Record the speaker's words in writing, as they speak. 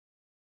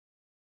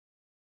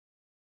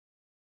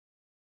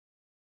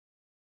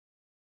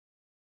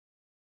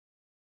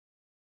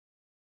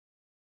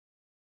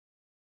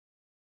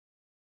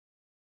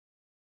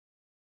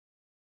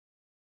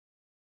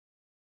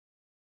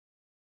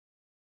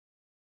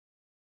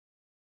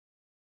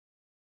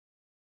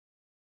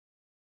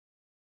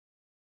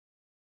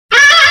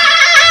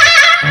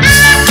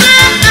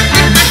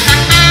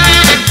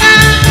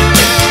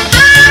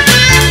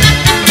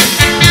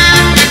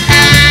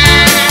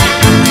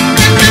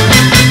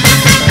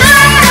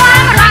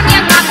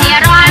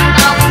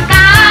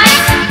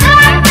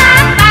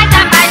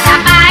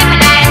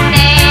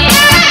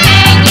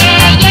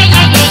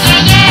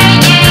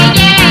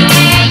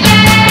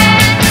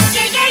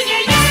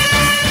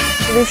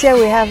This year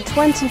we have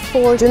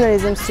 24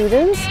 journalism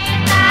students.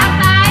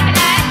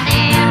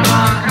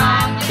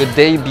 The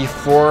day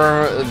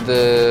before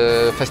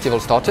the festival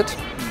started,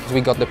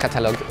 we got the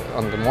catalogue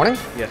on the morning.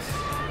 Yes.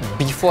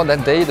 Before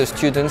that day, the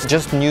students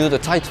just knew the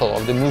title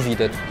of the movie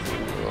that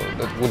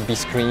would be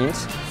screened,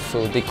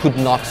 so they could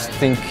not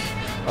think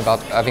about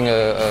having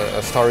a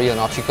story, an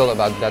article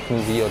about that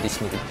movie or this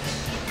movie.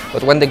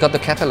 But when they got the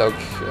catalogue,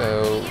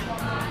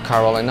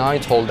 Carol and I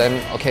told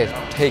them, okay,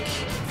 take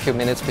a few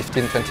minutes,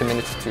 15-20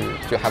 minutes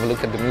to have a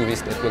look at the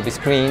movies that will be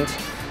screened,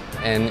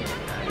 and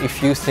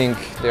if you think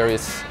there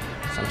is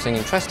something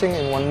interesting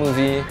in one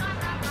movie,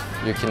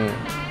 you can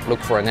look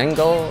for an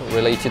angle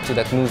related to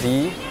that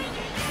movie.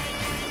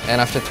 And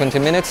after 20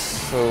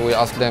 minutes, we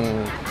asked them,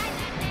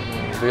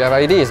 do you have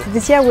ideas?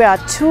 This year we are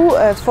two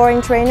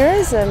foreign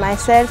trainers,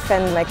 myself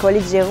and my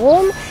colleague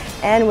Jérôme,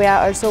 and we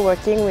are also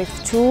working with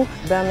two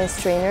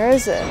Burmese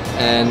trainers.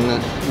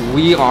 And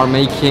we are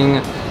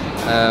making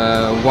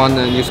one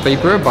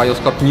newspaper,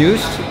 BIOSCOPE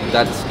News,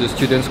 that the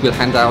students will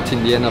hand out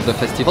in the end of the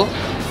festival.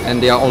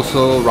 And they are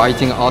also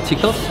writing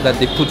articles that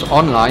they put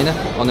online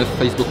on a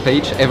Facebook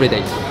page every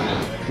day.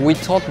 We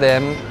taught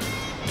them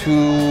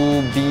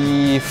to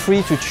be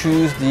free to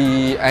choose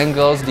the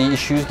angles, the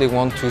issues they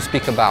want to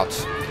speak about.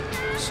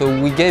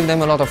 So we gave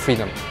them a lot of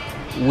freedom.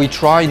 We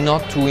try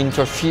not to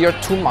interfere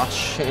too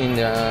much in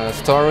their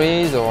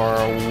stories or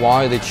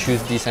why they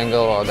choose this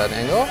angle or that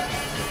angle.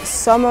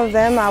 Some of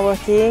them are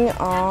working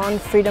on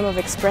freedom of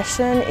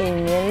expression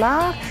in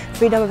Myanmar,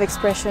 freedom of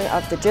expression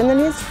of the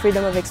journalists,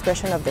 freedom of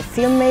expression of the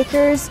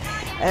filmmakers.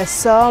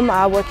 Some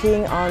are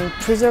working on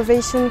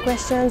preservation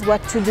questions,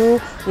 what to do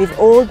with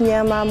old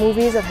Myanmar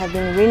movies that have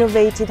been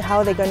renovated,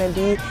 how they're going to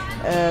be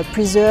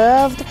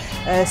preserved.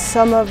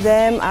 Some of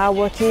them are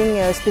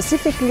working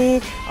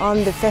specifically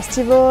on the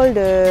festival,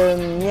 the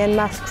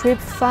Myanmar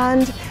Script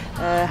Fund,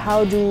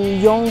 how do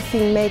young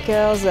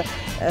filmmakers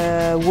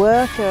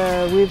work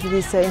with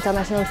this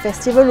international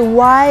festival,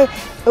 why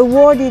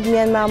awarded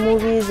Myanmar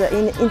movies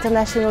in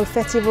international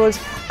festivals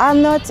are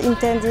not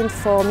intended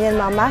for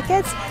Myanmar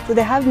markets. So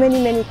they have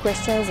many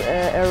questions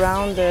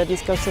around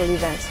these cultural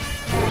events.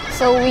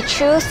 So we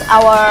choose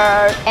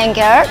our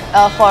anchor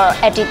for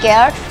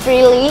etiquette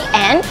freely,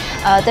 and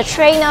the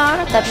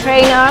trainer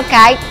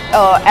guide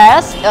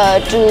us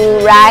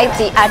to write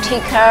the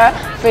article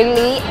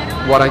freely.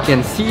 What I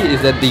can see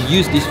is that they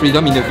use this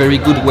freedom in a very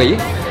good way.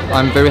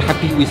 I'm very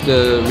happy with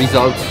the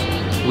results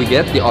we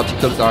get. The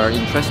articles are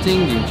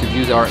interesting, the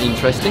interviews are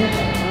interesting.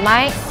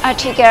 My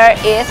article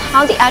is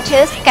how the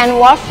artists can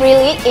work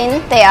freely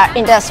in their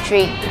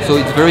industry. So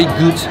it's very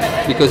good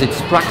because it's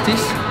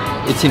practice,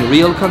 it's in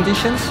real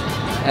conditions,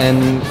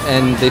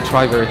 and they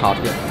try very hard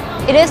here.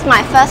 It is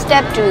my first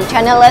step to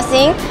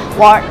journalism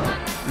work.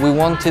 We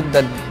wanted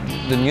that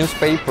the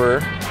newspaper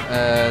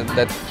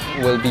that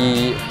will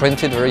be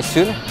printed very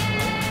soon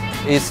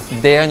is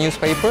their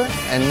newspaper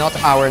and not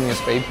our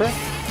newspaper.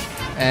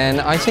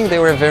 And I think they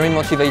were very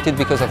motivated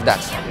because of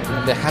that.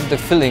 They had the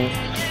feeling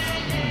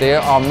they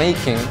are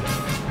making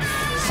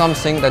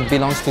something that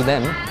belongs to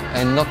them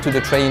and not to the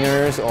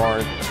trainers or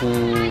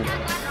to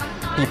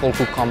people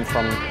who come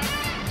from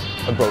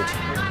abroad.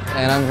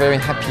 And I'm very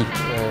happy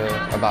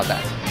about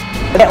that.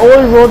 They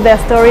all wrote their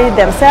story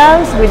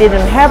themselves, we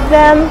didn't help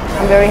them.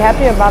 I'm very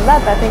happy about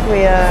that. I think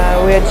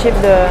we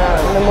achieved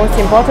the most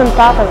important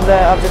part of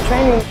the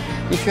training.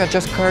 If you are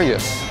just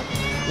curious,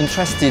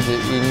 interested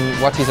in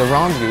what is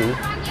around you,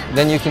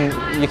 then you can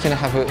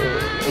have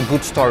a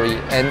good story.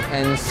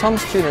 And some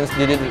students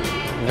did it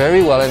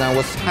very well, and I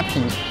was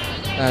happy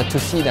to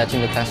see that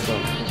in the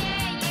classroom.